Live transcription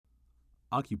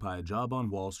Occupy a Job on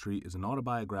Wall Street is an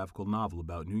autobiographical novel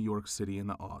about New York City in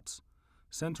the aughts,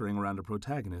 centering around a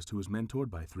protagonist who is mentored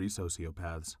by three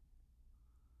sociopaths.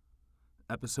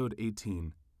 Episode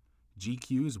 18,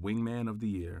 GQ's Wingman of the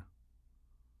Year.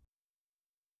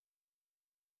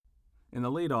 In the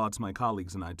late aughts, my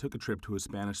colleagues and I took a trip to a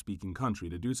Spanish-speaking country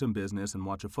to do some business and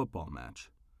watch a football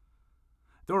match.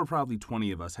 There were probably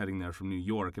 20 of us heading there from New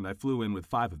York, and I flew in with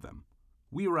 5 of them.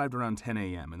 We arrived around 10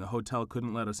 a.m., and the hotel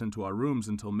couldn't let us into our rooms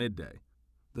until midday.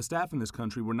 The staff in this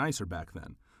country were nicer back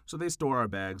then, so they store our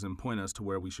bags and point us to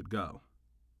where we should go.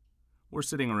 We're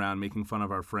sitting around making fun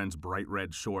of our friend's bright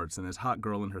red shorts, and this hot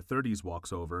girl in her 30s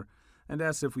walks over and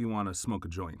asks if we want to smoke a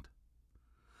joint.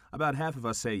 About half of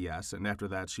us say yes, and after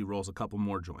that she rolls a couple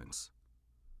more joints.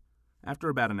 After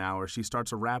about an hour, she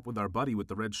starts a rap with our buddy with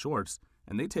the red shorts,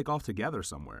 and they take off together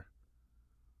somewhere.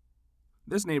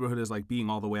 This neighborhood is like being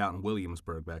all the way out in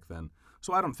Williamsburg back then,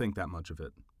 so I don't think that much of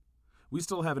it. We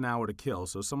still have an hour to kill,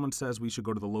 so someone says we should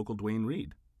go to the local Duane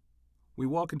Reade. We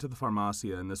walk into the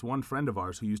Farmacia, and this one friend of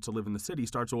ours who used to live in the city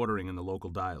starts ordering in the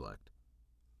local dialect.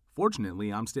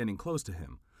 Fortunately, I'm standing close to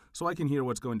him, so I can hear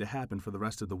what's going to happen for the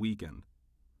rest of the weekend.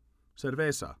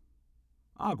 Cerveza,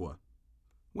 agua,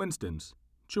 Winston's,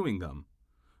 chewing gum,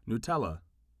 Nutella,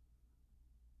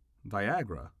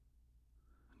 Viagra,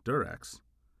 Durex,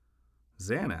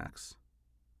 Xanax,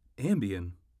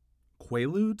 Ambien,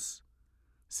 Quaaludes,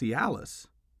 Cialis.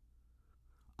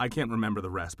 I can't remember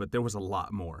the rest, but there was a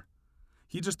lot more.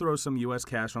 He just throws some U.S.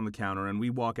 cash on the counter, and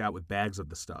we walk out with bags of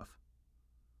the stuff.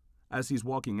 As he's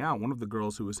walking out, one of the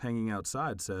girls who was hanging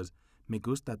outside says, "Me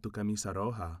gusta tu camisa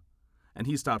roja," and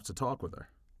he stops to talk with her.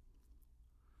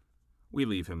 We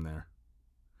leave him there.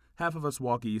 Half of us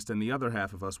walk east, and the other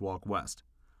half of us walk west.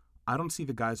 I don't see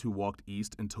the guys who walked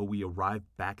east until we arrive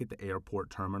back at the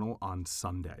airport terminal on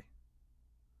Sunday.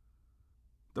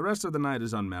 The rest of the night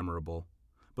is unmemorable,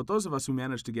 but those of us who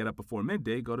manage to get up before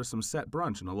midday go to some set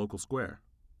brunch in a local square.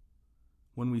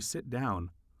 When we sit down,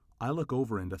 I look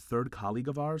over and a third colleague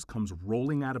of ours comes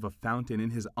rolling out of a fountain in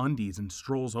his undies and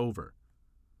strolls over.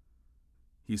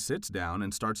 He sits down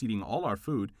and starts eating all our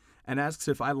food and asks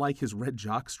if I like his red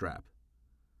jockstrap.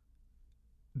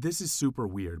 This is super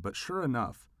weird, but sure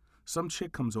enough, some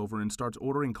chick comes over and starts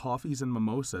ordering coffees and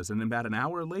mimosas, and about an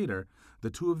hour later, the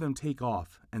two of them take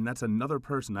off, and that's another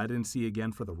person I didn't see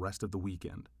again for the rest of the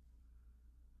weekend.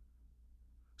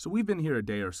 So we've been here a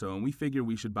day or so, and we figure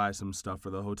we should buy some stuff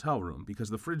for the hotel room because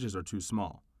the fridges are too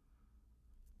small.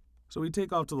 So we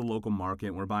take off to the local market,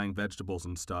 and we're buying vegetables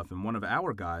and stuff, and one of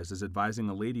our guys is advising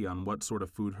a lady on what sort of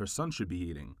food her son should be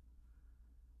eating.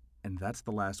 And that's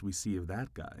the last we see of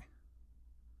that guy.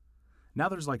 Now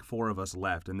there's like 4 of us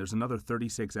left, and there's another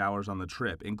 36 hours on the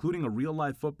trip, including a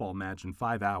real-life football match in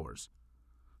 5 hours.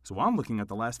 So I'm looking at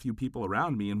the last few people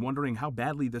around me and wondering how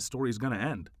badly this story's gonna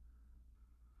end.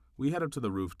 We head up to the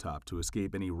rooftop to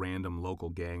escape any random local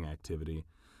gang activity,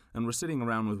 and we're sitting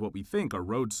around with what we think are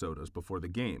road sodas before the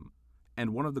game,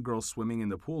 and one of the girls swimming in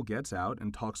the pool gets out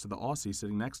and talks to the Aussie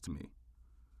sitting next to me.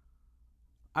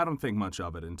 I don't think much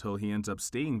of it until he ends up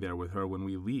staying there with her when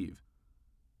we leave.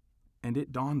 And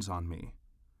it dawns on me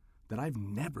that I've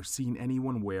never seen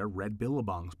anyone wear red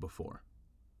billabongs before.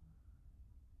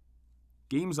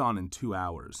 Game's on in 2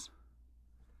 hours.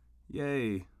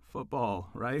 Yay, football,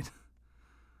 right?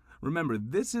 Remember,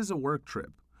 this is a work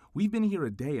trip. We've been here a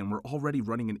day and we're already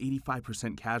running an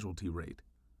 85% casualty rate.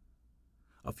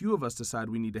 A few of us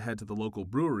decide we need to head to the local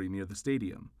brewery near the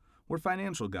stadium. We're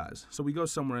financial guys, so we go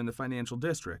somewhere in the financial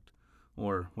district,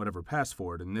 or whatever passed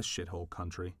for it in this shithole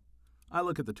country. I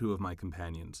look at the 2 of my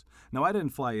companions. Now, I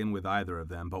didn't fly in with either of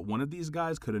them, but one of these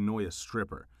guys could annoy a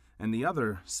stripper, and the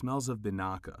other smells of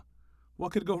Binaca.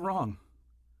 What could go wrong?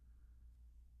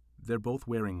 They're both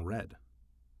wearing red.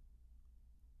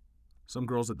 Some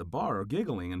girls at the bar are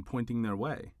giggling and pointing their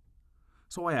way.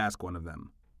 So I ask one of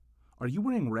them, "Are you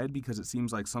wearing red because it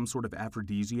seems like some sort of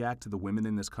aphrodisiac to the women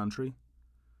in this country?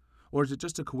 Or is it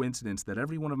just a coincidence that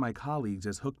every one of my colleagues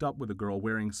is hooked up with a girl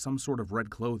wearing some sort of red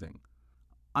clothing?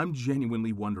 I'm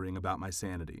genuinely wondering about my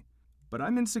sanity, but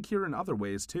I'm insecure in other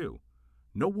ways too.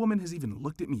 No woman has even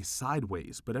looked at me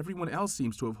sideways, but everyone else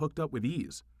seems to have hooked up with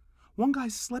ease. One guy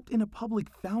slept in a public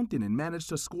fountain and managed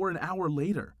to score an hour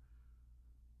later."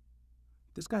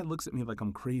 This guy looks at me like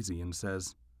I'm crazy and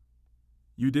says,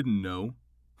 "You didn't know?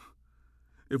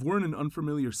 If we're in an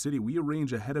unfamiliar city, we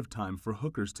arrange ahead of time for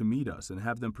hookers to meet us and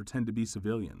have them pretend to be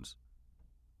civilians.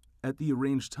 At the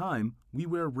arranged time, we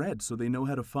wear red so they know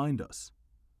how to find us."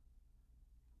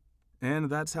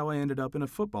 And that's how I ended up in a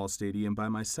football stadium by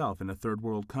myself in a third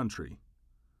world country,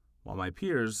 while my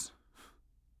peers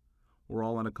were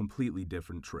all on a completely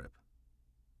different trip.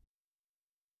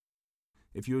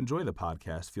 If you enjoy the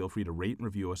podcast, feel free to rate and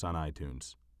review us on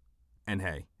iTunes. And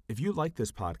hey, if you like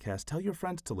this podcast, tell your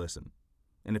friends to listen.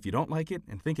 And if you don't like it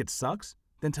and think it sucks,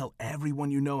 then tell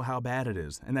everyone you know how bad it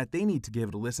is and that they need to give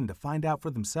it a listen to find out for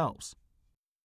themselves.